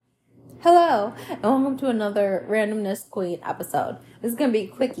Hello, and welcome to another Randomness Queen episode. This is going to be a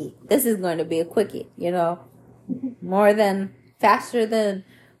quickie. This is going to be a quickie, faster than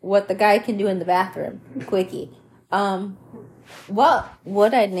what the guy can do in the bathroom. Quickie. What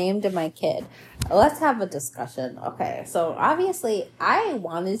I named my kid? Let's have a discussion. Okay, so obviously I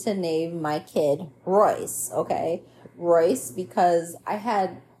wanted to name my kid Royce, okay? Royce, because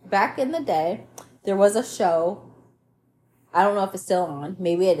back in the day, there was a show. I don't know if it's still on.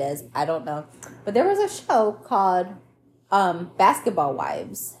 Maybe it is. I don't know. But there was a show called Basketball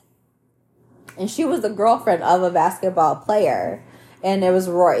Wives. And she was the girlfriend of a basketball player. And it was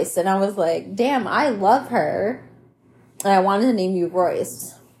Royce. And I was like, damn, I love her. And I wanted to name you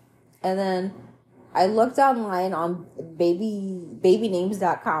Royce. And then I looked online on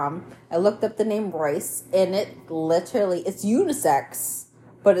babynames.com. I looked up the name Royce. And it's unisex.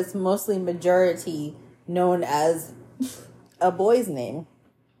 But it's mostly majority known as a boy's name.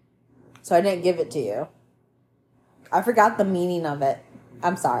 So I didn't give it to you. I forgot the meaning of it.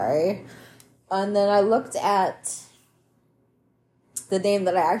 I'm sorry. And then I looked at the name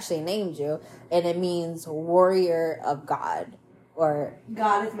that I actually named you, and it means warrior of God, or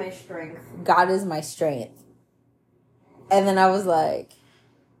God is my strength. God is my strength. And then I was like,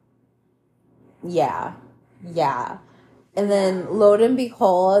 yeah. And then lo and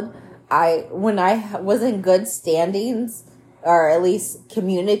behold, when I was in good standings, or at least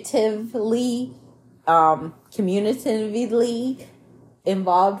communicatively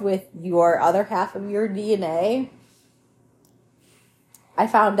involved with your other half of your DNA, I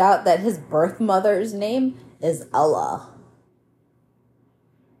found out that his birth mother's name is Ella.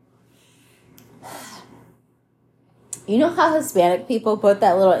 You know how Hispanic people put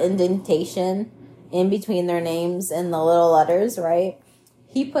that little indentation in between their names and the little letters, right?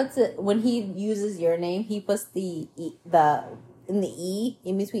 He puts it, when he uses your name, he puts in between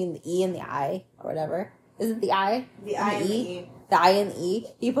the E and the I, or whatever. Is it the I? The I and the E. The I and the E.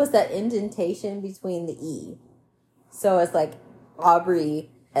 He puts that indentation between the E. So it's like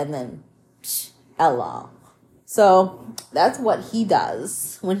Aubrey and then Ella. So that's what he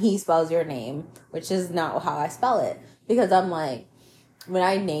does when he spells your name, which is not how I spell it. Because I'm like, when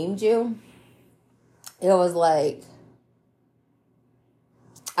I named you, it was like,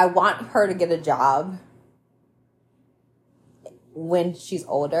 I want her to get a job when she's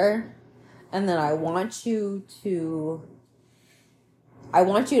older. And then I want you to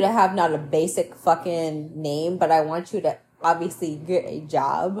have not a basic fucking name, but I want you to obviously get a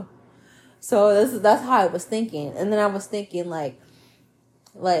job. So that's how I was thinking. And then I was thinking like,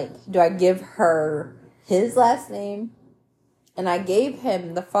 do I give her his last name? And I gave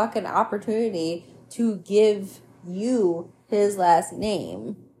him the fucking opportunity to give you his last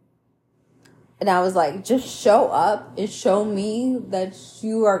name. And I was like, just show up and show me that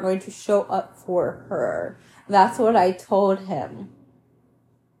you are going to show up for her. That's what I told him.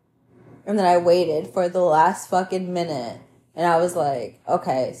 And then I waited for the last fucking minute. And I was like,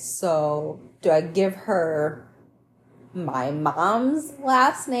 okay, so do I give her my mom's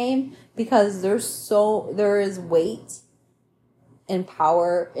last name? Because there is weight and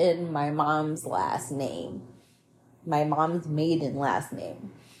power in my mom's last name. My mom's maiden last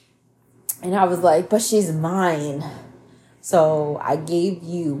name. And I was like, but she's mine. So I gave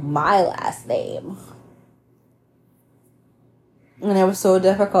you my last name. And it was so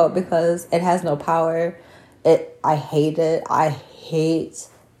difficult because it has no power. I hate it. I hate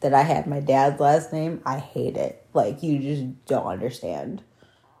that I had my dad's last name. I hate it. Like, you just don't understand.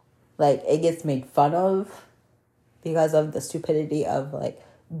 Like, it gets made fun of because of the stupidity of, like,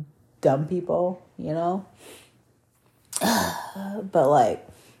 dumb people, But, like,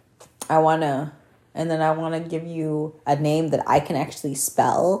 I want to give you a name that I can actually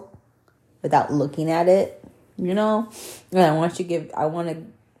spell without looking at it, And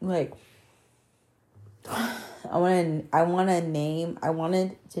I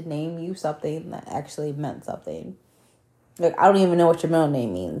wanted to name you something that actually meant something. Like, I don't even know what your middle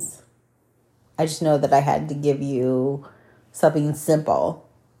name means. I just know that I had to give you something simple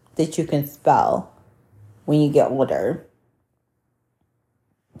that you can spell when you get older.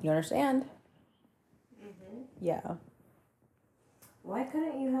 You understand? Mm-hmm. Yeah. Why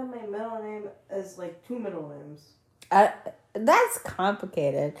couldn't you have my middle name as like two middle names? That's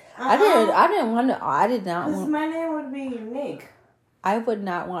complicated. I did not want. My name would be unique. I would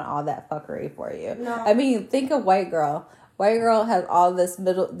not want all that fuckery for you. No. I mean, think of White Girl. White Girl has all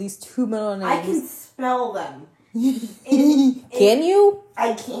these two middle names. I can spell them. Can you?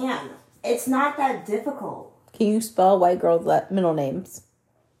 I can. It's not that difficult. Can you spell White Girl's middle names?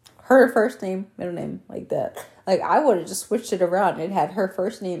 Her first name, middle name, like that. Like, I would have just switched it around. It had her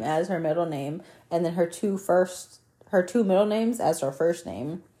first name as her middle name, and then her two middle names as her first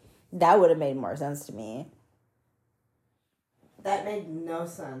name. That would have made more sense to me. That made no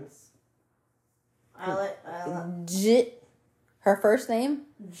sense. I Her first name?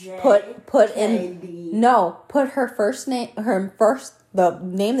 J. Put K-D. put her first name, the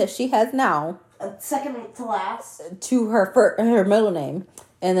name that she has now. Second to last. To her middle name.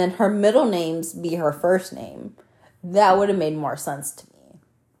 And then her middle names be her first name. That would have made more sense to me.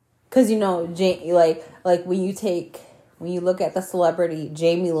 Because, like when you look at the celebrity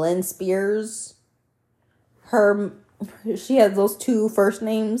Jamie Lynn Spears, she has those two first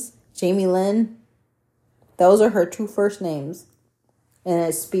names, Jamie Lynn. Those are her two first names. And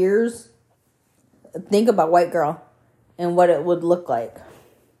it's Spears. Think about white girl and what it would look like.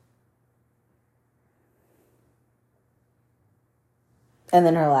 And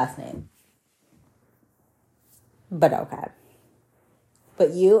then her last name. But okay. But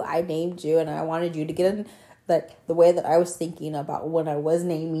I named you, and I wanted you to get in, like, the way that I was thinking about when I was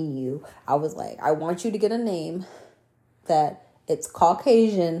naming you. I was like, I want you to get a name that it's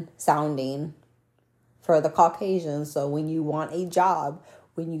Caucasian sounding for the Caucasians. So when you want a job,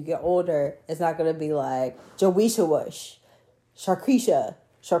 when you get older, it's not going to be like Joisha Wush, Sharkeisha,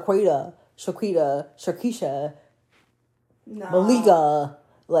 Sharquita, Sharkeisha, No. Maliga.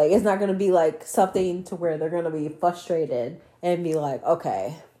 Like, it's not going to be like something to where they're going to be frustrated and be like,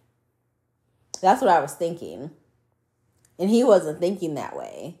 okay. That's what I was thinking. And he wasn't thinking that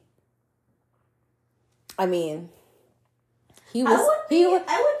way. I mean, he was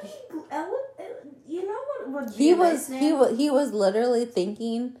literally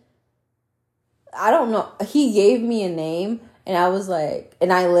thinking, I don't know. He gave me a name and I was like,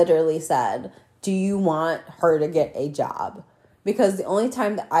 and I literally said, do you want her to get a job? Because the only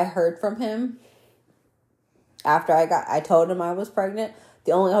time that I heard from him after I told him I was pregnant,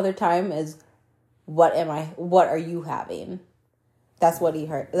 the only other time is, what are you having? That's what he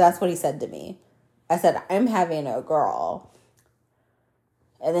heard. That's what he said to me. I said, I'm having a girl.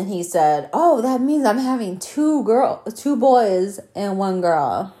 And then he said, oh, that means I'm having two boys and one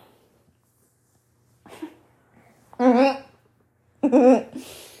girl.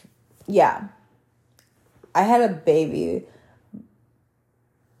 Yeah. I had a baby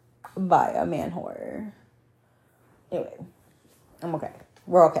by a man whore. Anyway, I'm okay.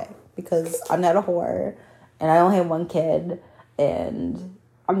 We're okay. Because I'm not a whore. And I only have one kid. And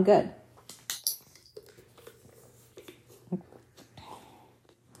I'm good.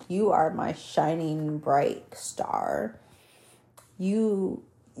 You are my shining bright star. You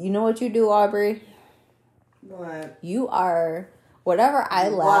know what you do, Aubrey? What? You are whatever I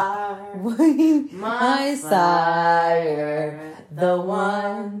lack. My sire, the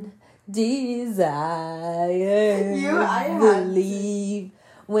one desire. I believe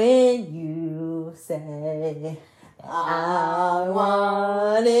when you say I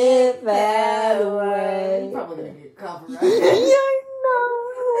want it that way. You're probably gonna get copyrighted. I know.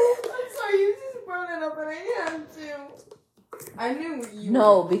 I'm sorry, you just brought it up and I had to. I knew you.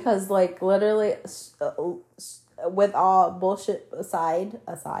 No, because like literally, with all bullshit aside.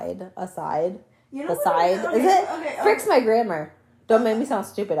 You know Aside, what? Okay, is it? Okay, Fix my grammar. Don't make me sound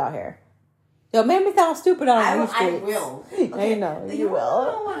stupid out here. Don't make me sound stupid on these I streets. will. I know you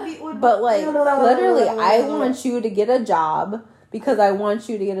will. Would But like literally, I want you to get a job because I want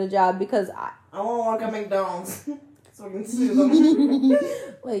you to get a job because I want to work at McDonald's so I can sue them.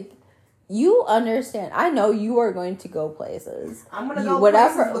 Like, you understand. I know you are going to go places. I'm gonna go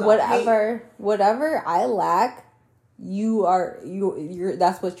whatever I lack. You're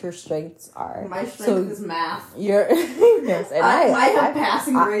that's what your strengths are. My strength is math. Yes, and I have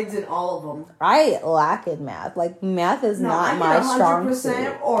passing grades in all of them. I lack in math. Like, math is not my strong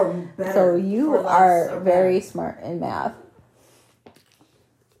suit. Or better. So you are very smart in math.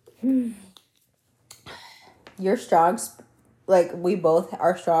 You're strong. Like, we both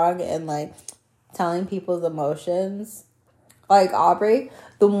are strong in like telling people's emotions. Like, Aubrey,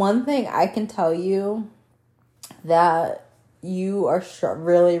 the one thing I can tell you that you are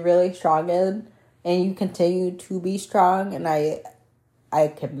really, really strong in, and you continue to be strong, and I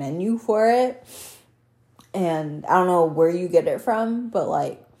commend you for it. And I don't know where you get it from, but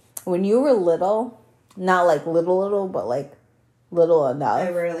like when you were little, not like little, but like little enough.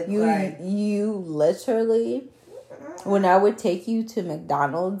 I rarely cried. You literally, when I would take you to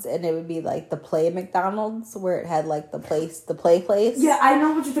McDonald's, and it would be like the play McDonald's where it had like the play place. Yeah, I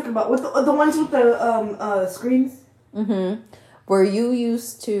know what you're talking about. With the ones with the screens. Where you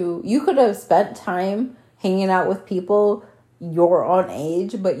could have spent time hanging out with people your own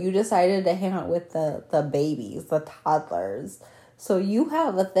age, but you decided to hang out with the babies, the toddlers. So you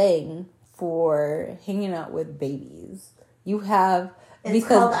have a thing for hanging out with babies. You have it's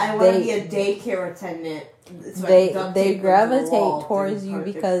called I want to be a daycare attendant. So they gravitate towards you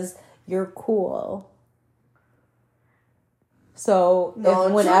because you're cool. So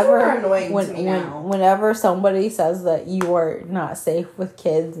whenever somebody says that you are not safe with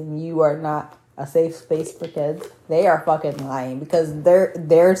kids and you are not a safe space for kids, they are fucking lying because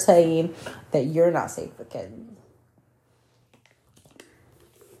they're saying that you're not safe with kids.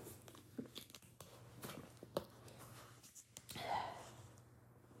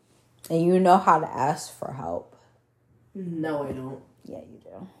 And you know how to ask for help. No, I don't. Yeah, you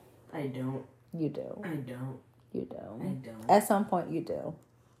do. I don't. You do. I don't. You do. I don't. At some point, you do.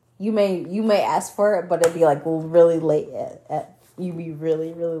 You may ask for it, but it'd be like really late you'd be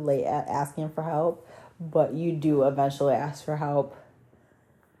really, really late at asking for help. But you do eventually ask for help.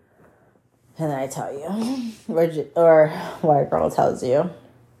 And then I tell you. Or white girl tells you.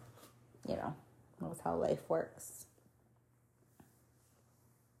 You know, that's how life works.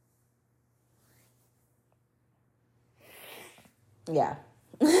 Yeah.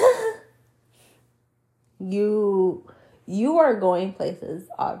 You are going places,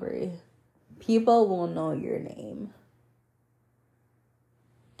 Aubrey. People will know your name.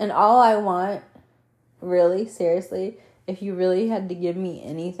 And all I want, really, seriously, if you really had to give me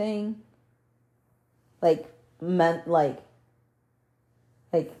anything,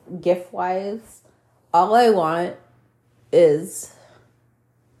 gift-wise, all I want is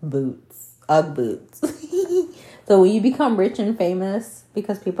boots. Ugg boots. So when you become rich and famous,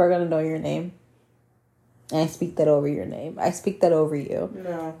 because people are going to know your name, and I speak that over your name. I speak that over you.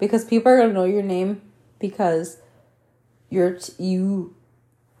 No. Because people are going to know your name because the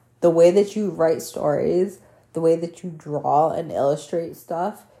way that you write stories, the way that you draw and illustrate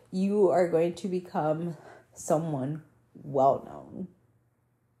stuff, you are going to become someone well-known.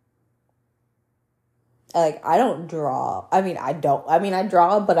 Like, I don't draw. I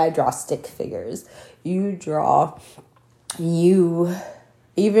draw, but I draw stick figures. Even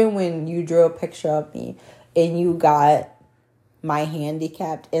when you drew a picture of me and you got my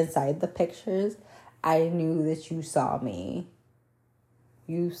handicapped inside the pictures, I knew that you saw me.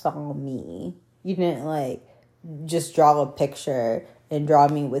 You saw me. You didn't just draw a picture and draw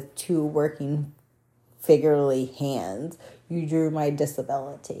me with two working figuratively hands. You drew my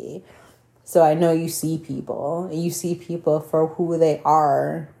disability. So I know you see people. And you see people for who they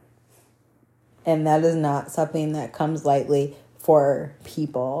are. And that is not something that comes lightly for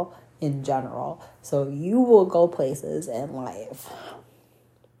people in general. So you will go places in life.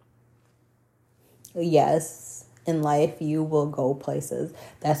 Yes, in life you will go places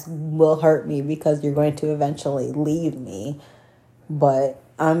that will hurt me because you're going to eventually leave me. But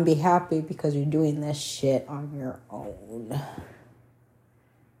I'm be happy because you're doing this shit on your own.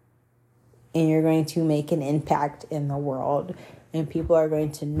 And you're going to make an impact in the world. And people are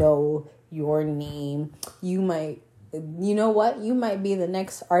going to know your name. You know what? You might be the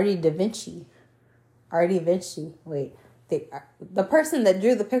next Artie Da Vinci. Artie Vinci. Wait. The person that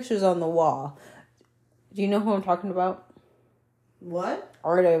drew the pictures on the wall. Do you know who I'm talking about? What?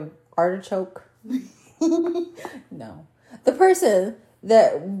 Artichoke? No. The person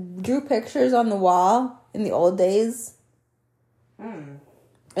that drew pictures on the wall in the old days. And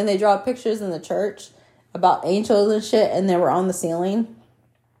they draw pictures in the church about angels and shit, and they were on the ceiling.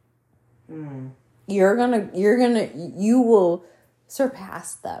 You will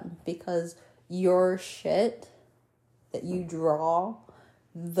surpass them because your shit that you draw,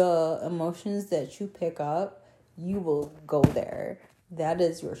 the emotions that you pick up, you will go there. That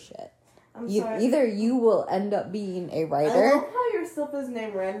is your shit. Sorry. Either you will end up being a writer. I love how your stuff is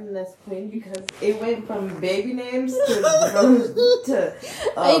named Randomness Queen because it went from baby names to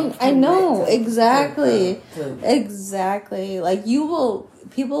I know, exactly. Exactly. Like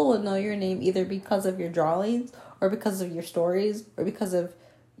people will know your name either because of your drawings or because of your stories or because of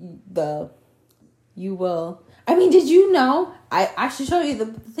did you know? I should show you the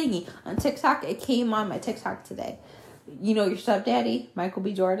thingy on TikTok. It came on my TikTok today. You know your stepdaddy, Michael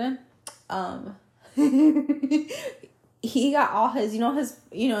B. Jordan? He got all his,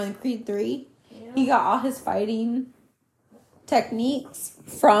 in Creed 3, he got all his fighting techniques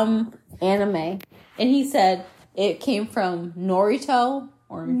from anime. And he said it came from Naruto.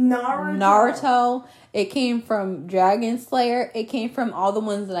 It came from Dragon Slayer. It came from all the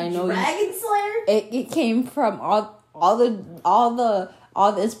ones that I know. Dragon Slayer? It came from all the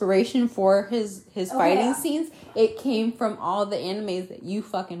inspiration for his fighting scenes. It came from all the animes that you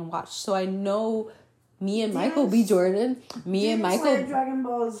fucking watched. So I know Me and Michael B. Jordan. Me and Michael. Dragon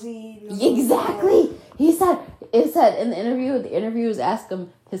Ball Z. Exactly. It said in the interview. The interviewers asked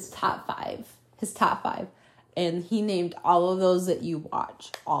him his top five, and he named all of those that you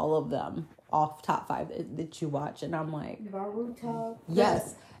watch, all of them, off top 5 that you watch, and I'm like, Naruto.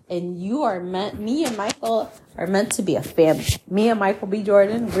 Yes. And me and Michael are meant to be a family. Me and Michael B.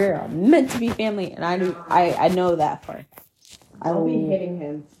 Jordan, we're meant to be family, and I know that for. I'll be hitting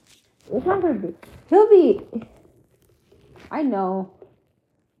him. It's not gonna be. He'll be. I know.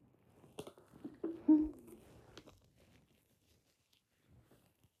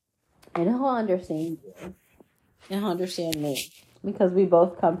 And he'll understand you. And he'll understand me. Because we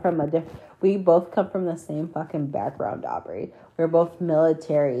both come from the same fucking background, Aubrey. We're both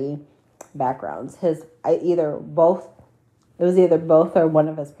military backgrounds. It was either both or one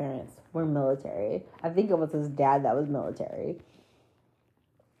of his parents were military. I think it was his dad that was military.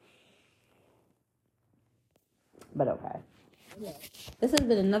 But okay. This has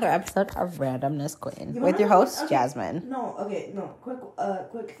been another episode of Randomness Queen with your host, Jasmine.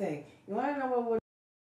 Quick thing. You want to know what